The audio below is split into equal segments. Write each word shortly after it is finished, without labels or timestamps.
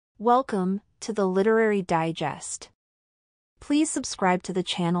Welcome to the Literary Digest. Please subscribe to the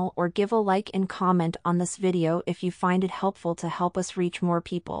channel or give a like and comment on this video if you find it helpful to help us reach more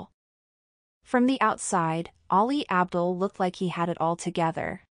people. From the outside, Ali Abdaal looked like he had it all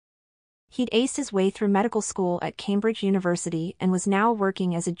together. He'd aced his way through medical school at Cambridge University and was now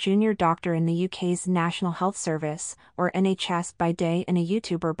working as a junior doctor in the UK's National Health Service, or NHS by day, and a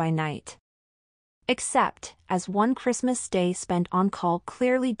YouTuber by night. Except, as one Christmas day spent on call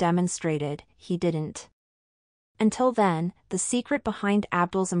clearly demonstrated, he didn't. Until then, the secret behind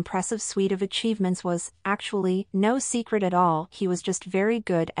Abdaal's impressive suite of achievements was, actually, no secret at all. He was just very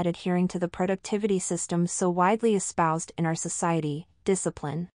good at adhering to the productivity system so widely espoused in our society: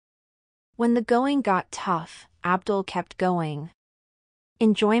 discipline. When the going got tough, Abdaal kept going.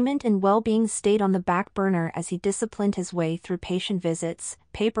 Enjoyment and well-being stayed on the back burner as he disciplined his way through patient visits,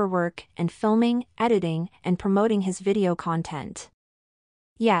 paperwork, and filming, editing, and promoting his video content.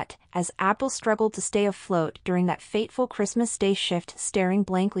 Yet, as Abdaal struggled to stay afloat during that fateful Christmas Day shift, staring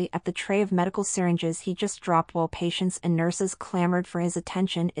blankly at the tray of medical syringes he just dropped while patients and nurses clamored for his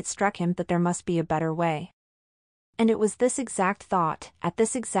attention, it struck him that there must be a better way. And it was this exact thought, at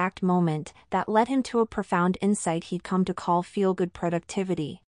this exact moment, that led him to a profound insight he'd come to call feel-good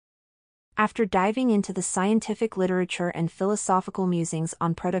productivity. After diving into the scientific literature and philosophical musings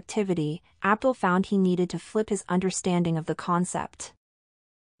on productivity, Abdaal found he needed to flip his understanding of the concept.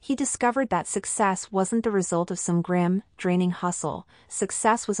 He discovered that success wasn't the result of some grim, draining hustle.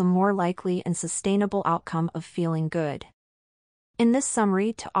 Success was a more likely and sustainable outcome of feeling good. In this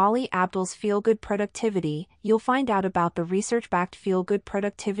summary to Ali Abdaal's Feel-Good Productivity, you'll find out about the research-backed Feel-Good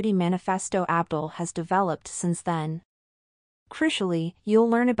Productivity Manifesto Abdaal has developed since then. Crucially, you'll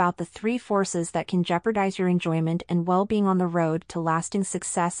learn about the 3 forces that can jeopardize your enjoyment and well-being on the road to lasting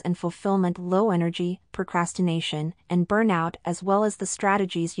success and fulfillment: low energy, procrastination, and burnout, as well as the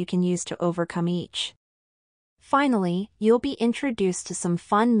strategies you can use to overcome each. Finally, you'll be introduced to some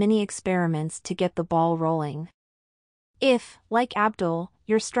fun mini-experiments to get the ball rolling. If, like Abdaal,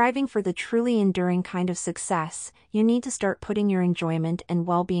 you're striving for the truly enduring kind of success, you need to start putting your enjoyment and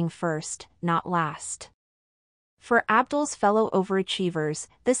well-being first, not last. For Abdaal's fellow overachievers,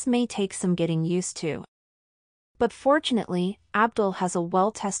 this may take some getting used to. But fortunately, Abdaal has a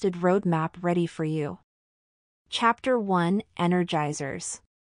well-tested roadmap ready for you. Chapter 1: Energizers.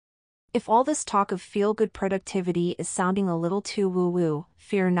 If all this talk of feel-good productivity is sounding a little too woo-woo,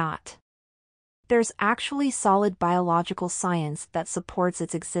 fear not. There's actually solid biological science that supports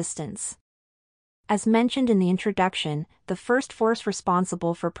its existence. As mentioned in the introduction, the first force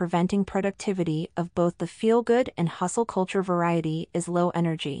responsible for preventing productivity of both the feel-good and hustle culture variety is low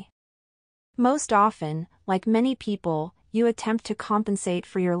energy. Most often, like many people, you attempt to compensate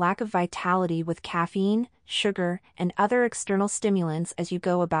for your lack of vitality with caffeine, sugar, and other external stimulants as you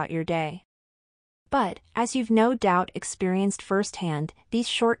go about your day. But, as you've no doubt experienced firsthand, these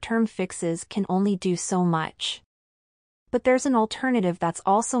short-term fixes can only do so much. But there's an alternative that's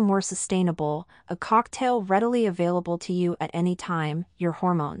also more sustainable, a cocktail readily available to you at any time: your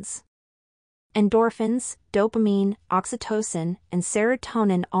hormones. Endorphins, dopamine, oxytocin, and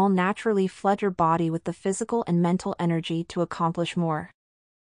serotonin all naturally flood your body with the physical and mental energy to accomplish more.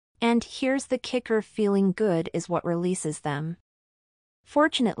 And here's the kicker: feeling good is what releases them.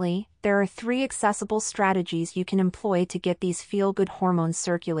 Fortunately, there are 3 accessible strategies you can employ to get these feel-good hormones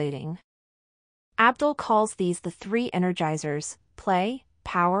circulating. Abdaal calls these the 3 energizers: play,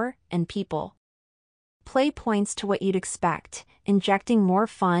 power, and people. Play points to what you'd expect, injecting more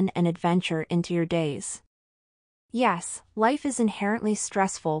fun and adventure into your days. Yes, life is inherently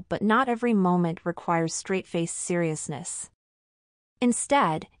stressful, but not every moment requires straight-faced seriousness.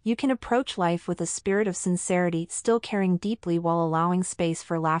 Instead, you can approach life with a spirit of sincerity, still caring deeply while allowing space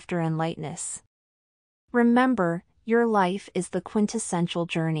for laughter and lightness. Remember, your life is the quintessential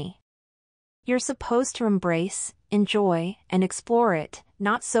journey. You're supposed to embrace, enjoy, and explore it,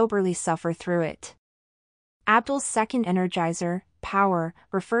 not soberly suffer through it. Abdaal's second energizer, power,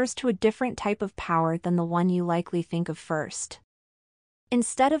 refers to a different type of power than the one you likely think of first.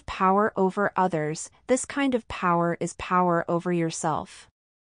 Instead of power over others, this kind of power is power over yourself.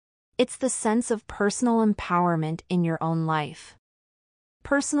 It's the sense of personal empowerment in your own life.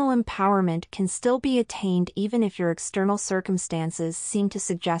 Personal empowerment can still be attained even if your external circumstances seem to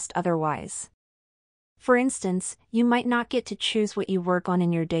suggest otherwise. For instance, you might not get to choose what you work on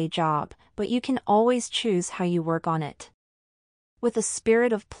in your day job, but you can always choose how you work on it. With a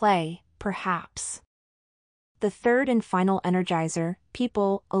spirit of play, perhaps. The third and final energizer,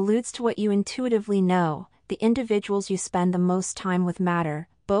 people, alludes to what you intuitively know: the individuals you spend the most time with matter,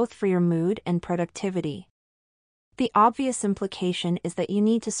 both for your mood and productivity. The obvious implication is that you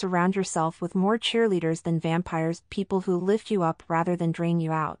need to surround yourself with more cheerleaders than vampires, people who lift you up rather than drain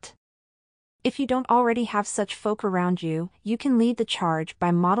you out. If you don't already have such folk around you, you can lead the charge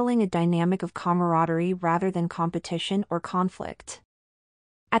by modeling a dynamic of camaraderie rather than competition or conflict.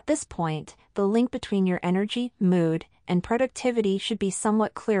 At this point, the link between your energy, mood, and productivity should be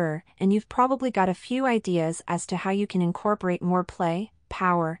somewhat clearer, and you've probably got a few ideas as to how you can incorporate more play,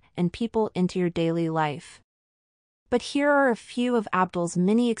 power, and people into your daily life. But here are a few of Abdaal's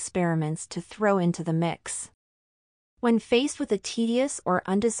mini experiments to throw into the mix. When faced with a tedious or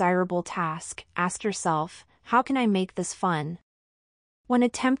undesirable task, ask yourself, how can I make this fun? When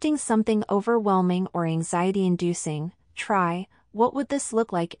attempting something overwhelming or anxiety-inducing, try, what would this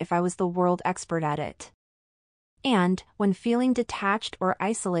look like if I was the world expert at it? And, when feeling detached or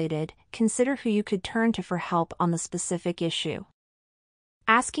isolated, consider who you could turn to for help on the specific issue.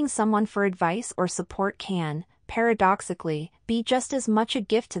 Asking someone for advice or support can, paradoxically, be just as much a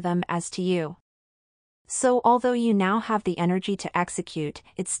gift to them as to you. So although you now have the energy to execute,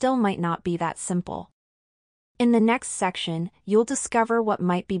 it still might not be that simple. In the next section, you'll discover what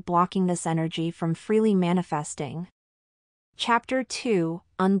might be blocking this energy from freely manifesting. Chapter 2: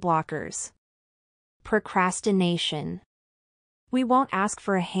 Unblockers. Procrastination. We won't ask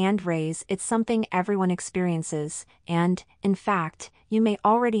for a hand raise, it's something everyone experiences, and, in fact, you may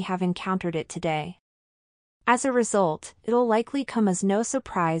already have encountered it today. As a result, it'll likely come as no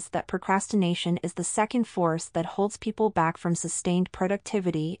surprise that procrastination is the second force that holds people back from sustained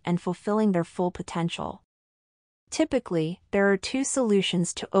productivity and fulfilling their full potential. Typically, there are two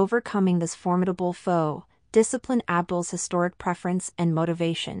solutions to overcoming this formidable foe: discipline, Abdaal's historic preference, and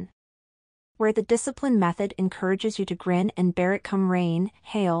motivation. Where the discipline method encourages you to grin and bear it come rain,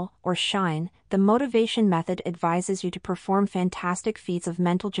 hail, or shine, the motivation method advises you to perform fantastic feats of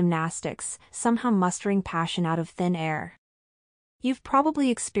mental gymnastics, somehow mustering passion out of thin air. You've probably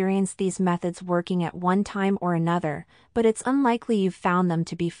experienced these methods working at one time or another, but it's unlikely you've found them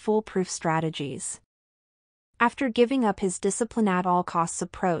to be foolproof strategies. After giving up his discipline at all costs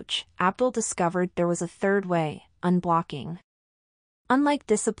approach, Abdaal discovered there was a third way: unblocking. Unlike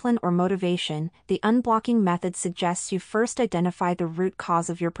discipline or motivation, the unblocking method suggests you first identify the root cause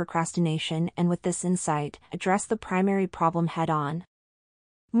of your procrastination and, with this insight, address the primary problem head-on.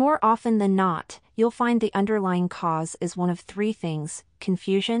 More often than not, you'll find the underlying cause is one of three things: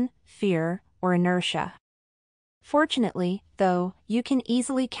 confusion, fear, or inertia. Fortunately, though, you can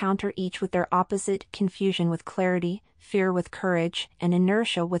easily counter each with their opposite: confusion with clarity, fear with courage, and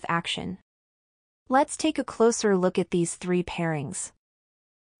inertia with action. Let's take a closer look at these three pairings.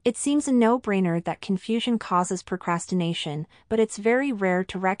 It seems a no-brainer that confusion causes procrastination, but it's very rare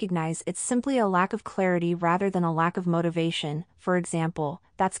to recognize it's simply a lack of clarity rather than a lack of motivation, for example,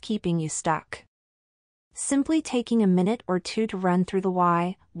 that's keeping you stuck. Simply taking a minute or two to run through the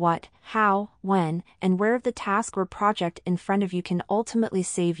why, what, how, when, and where of the task or project in front of you can ultimately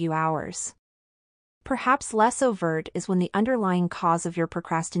save you hours. Perhaps less overt is when the underlying cause of your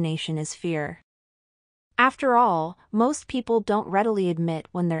procrastination is fear. After all, most people don't readily admit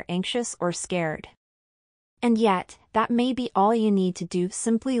when they're anxious or scared. And yet, that may be all you need to do: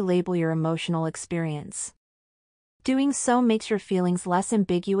 simply label your emotional experience. Doing so makes your feelings less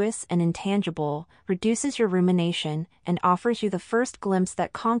ambiguous and intangible, reduces your rumination, and offers you the first glimpse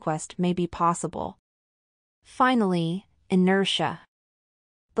that conquest may be possible. Finally, inertia.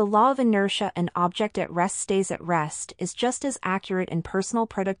 The law of inertia, an object at rest stays at rest, is just as accurate in personal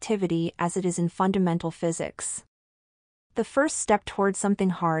productivity as it is in fundamental physics. The first step towards something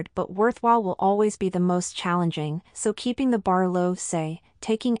hard but worthwhile will always be the most challenging, so keeping the bar low, say,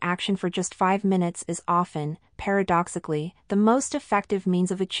 taking action for just 5 minutes, is often, paradoxically, the most effective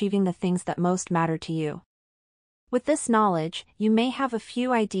means of achieving the things that most matter to you. With this knowledge, you may have a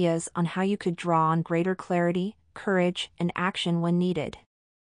few ideas on how you could draw on greater clarity, courage, and action when needed.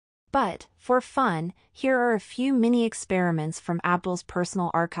 But, for fun, here are a few mini experiments from Abdaal's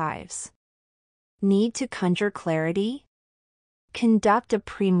personal archives. Need to conjure clarity? Conduct a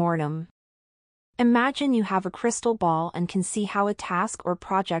pre-mortem. Imagine you have a crystal ball and can see how a task or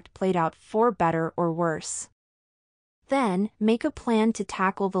project played out, for better or worse. Then, make a plan to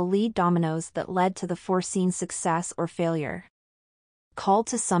tackle the lead dominoes that led to the foreseen success or failure. Call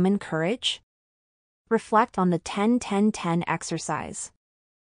to summon courage? Reflect on the 10-10-10 exercise.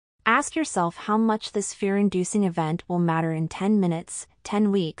 Ask yourself how much this fear-inducing event will matter in 10 minutes,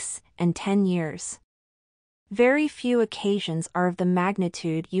 10 weeks, and 10 years. Very few occasions are of the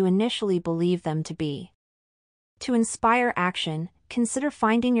magnitude you initially believe them to be. To inspire action, consider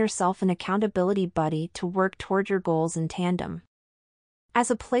finding yourself an accountability buddy to work toward your goals in tandem. As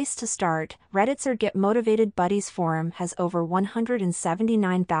a place to start, Reddit's Get Motivated Buddies forum has over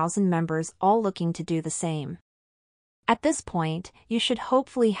 179,000 members all looking to do the same. At this point, you should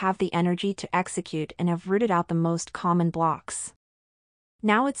hopefully have the energy to execute and have rooted out the most common blocks.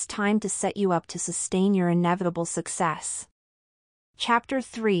 Now it's time to set you up to sustain your inevitable success. Chapter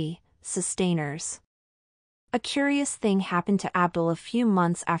 3: Sustainers. A curious thing happened to Abdul a few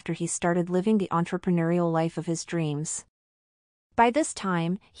months after he started living the entrepreneurial life of his dreams. By this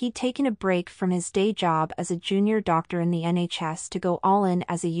time, he'd taken a break from his day job as a junior doctor in the NHS to go all in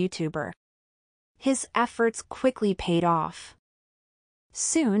as a YouTuber. His efforts quickly paid off.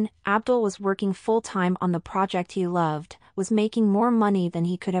 Soon, Abdul was working full-time on the project he loved, was making more money than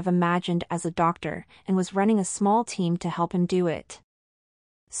he could have imagined as a doctor, and was running a small team to help him do it.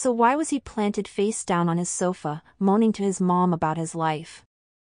 So why was he planted face down on his sofa, moaning to his mom about his life?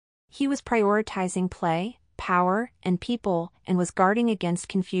 He was prioritizing play, power, and people, and was guarding against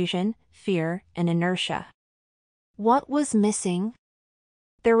confusion, fear, and inertia. What was missing?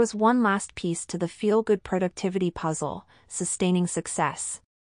 There was one last piece to the feel-good productivity puzzle: sustaining success.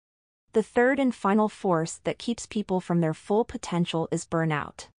 The third and final force that keeps people from their full potential is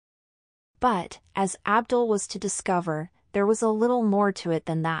burnout. But, as Abdul was to discover, there was a little more to it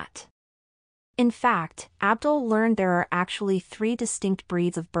than that. In fact, Abdul learned there are actually 3 distinct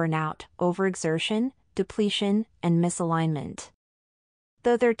breeds of burnout: overexertion, depletion, and misalignment.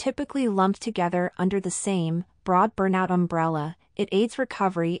 Though they're typically lumped together under the same, broad burnout umbrella, it aids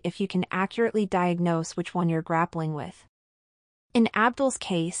recovery if you can accurately diagnose which one you're grappling with. In Abdul's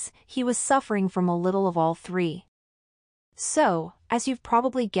case, he was suffering from a little of all 3. So, as you've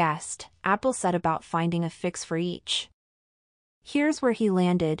probably guessed, Abdul set about finding a fix for each. Here's where he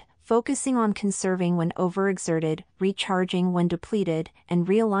landed, focusing on conserving when overexerted, recharging when depleted, and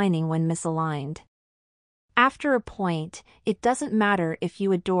realigning when misaligned. After a point, it doesn't matter if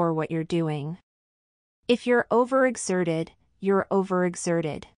you adore what you're doing. If you're overexerted, you're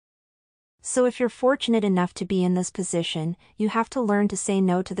overexerted. So if you're fortunate enough to be in this position, you have to learn to say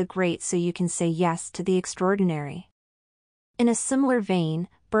no to the great so you can say yes to the extraordinary. In a similar vein,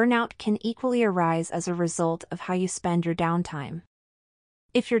 burnout can equally arise as a result of how you spend your downtime.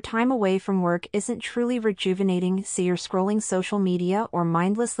 If your time away from work isn't truly rejuvenating, say you're scrolling social media or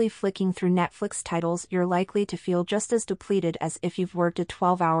mindlessly flicking through Netflix titles, you're likely to feel just as depleted as if you've worked a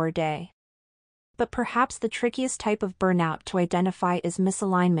 12-hour day. But perhaps the trickiest type of burnout to identify is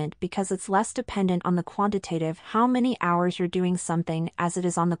misalignment, because it's less dependent on the quantitative, how many hours you're doing something, as it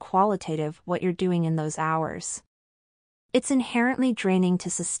is on the qualitative, what you're doing in those hours. It's inherently draining to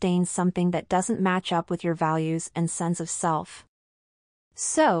sustain something that doesn't match up with your values and sense of self.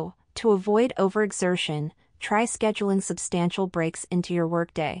 So, to avoid overexertion, try scheduling substantial breaks into your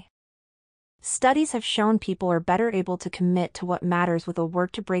workday. Studies have shown people are better able to commit to what matters with a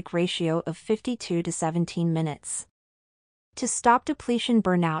work-to-break ratio of 52 to 17 minutes. To stop depletion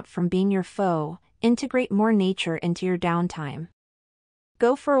burnout from being your foe, integrate more nature into your downtime.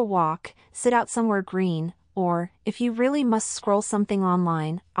 Go for a walk, sit out somewhere green, or, if you really must scroll something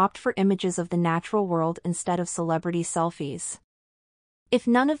online, opt for images of the natural world instead of celebrity selfies. If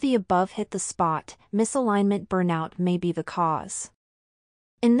none of the above hit the spot, misalignment burnout may be the cause.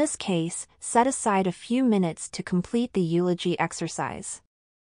 In this case, set aside a few minutes to complete the eulogy exercise.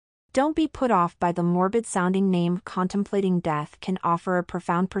 Don't be put off by the morbid-sounding name. Contemplating death can offer a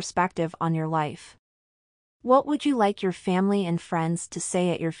profound perspective on your life. What would you like your family and friends to say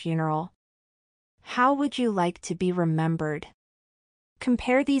at your funeral? How would you like to be remembered?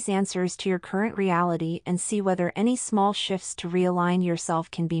 Compare these answers to your current reality and see whether any small shifts to realign yourself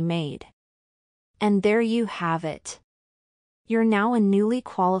can be made. And there you have it. You're now a newly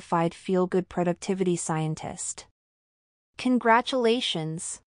qualified feel-good productivity scientist.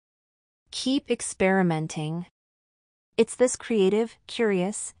 Congratulations! Keep experimenting. It's this creative,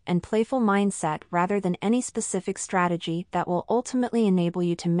 curious, and playful mindset rather than any specific strategy that will ultimately enable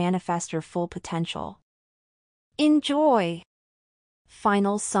you to manifest your full potential. Enjoy!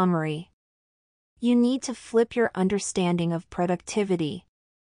 Final summary. You need to flip your understanding of productivity.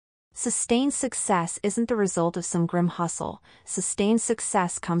 Sustained success isn't the result of some grim hustle. Sustained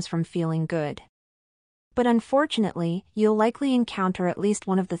success comes from feeling good. But unfortunately, you'll likely encounter at least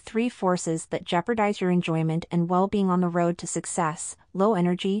one of the 3 forces that jeopardize your enjoyment and well-being on the road to success: low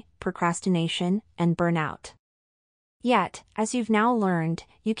energy, procrastination, and burnout. Yet, as you've now learned,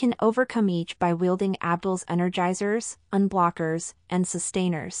 you can overcome each by wielding Abdul's energizers, unblockers, and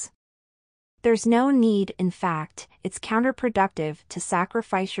sustainers. There's no need, in fact, it's counterproductive to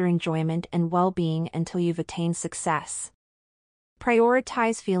sacrifice your enjoyment and well-being until you've attained success.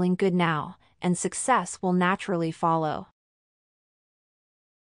 Prioritize feeling good now, and success will naturally follow.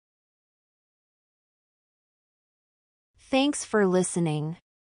 Thanks for listening.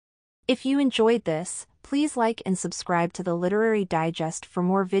 If you enjoyed this, please like and subscribe to the Literary Digest for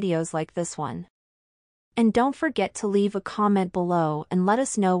more videos like this one. And don't forget to leave a comment below and let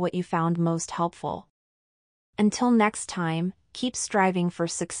us know what you found most helpful. Until next time, keep striving for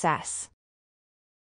success.